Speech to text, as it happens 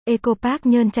Ecopark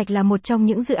Nhơn Trạch là một trong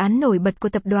những dự án nổi bật của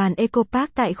tập đoàn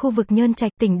Ecopark tại khu vực Nhơn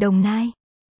Trạch, tỉnh Đồng Nai.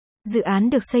 Dự án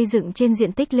được xây dựng trên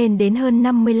diện tích lên đến hơn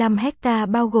 55 ha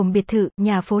bao gồm biệt thự,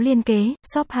 nhà phố liên kế,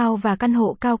 shop house và căn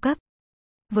hộ cao cấp.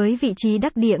 Với vị trí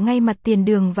đắc địa ngay mặt tiền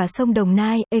đường và sông Đồng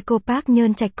Nai, Ecopark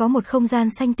Nhơn Trạch có một không gian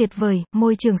xanh tuyệt vời,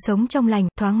 môi trường sống trong lành,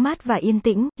 thoáng mát và yên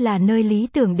tĩnh, là nơi lý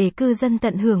tưởng để cư dân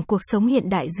tận hưởng cuộc sống hiện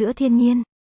đại giữa thiên nhiên.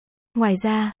 Ngoài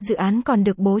ra, dự án còn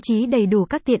được bố trí đầy đủ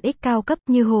các tiện ích cao cấp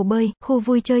như hồ bơi, khu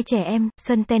vui chơi trẻ em,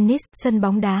 sân tennis, sân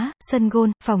bóng đá, sân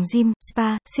golf, phòng gym,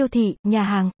 spa, siêu thị, nhà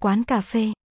hàng, quán cà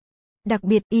phê. Đặc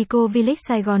biệt, Eco Village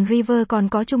Sài Gòn River còn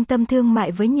có trung tâm thương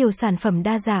mại với nhiều sản phẩm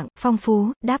đa dạng, phong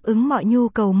phú, đáp ứng mọi nhu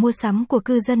cầu mua sắm của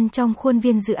cư dân trong khuôn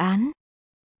viên dự án.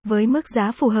 Với mức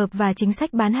giá phù hợp và chính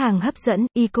sách bán hàng hấp dẫn,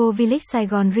 Eco Village Sài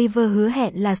Gòn River hứa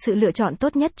hẹn là sự lựa chọn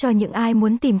tốt nhất cho những ai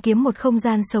muốn tìm kiếm một không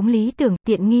gian sống lý tưởng,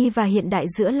 tiện nghi và hiện đại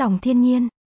giữa lòng thiên nhiên.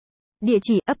 Địa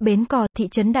chỉ: ấp Bến Cò, thị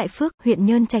trấn Đại Phước, huyện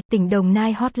Nhơn Trạch, tỉnh Đồng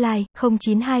Nai. Hotline: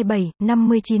 0927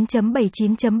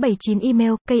 59.79.79.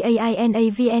 Email: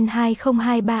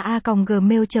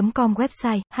 kainavn2023a@gmail.com.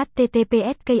 Website: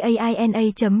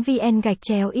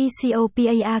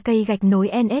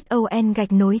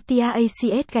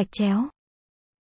 https://kaina.vn/ecopark-nson-tacs.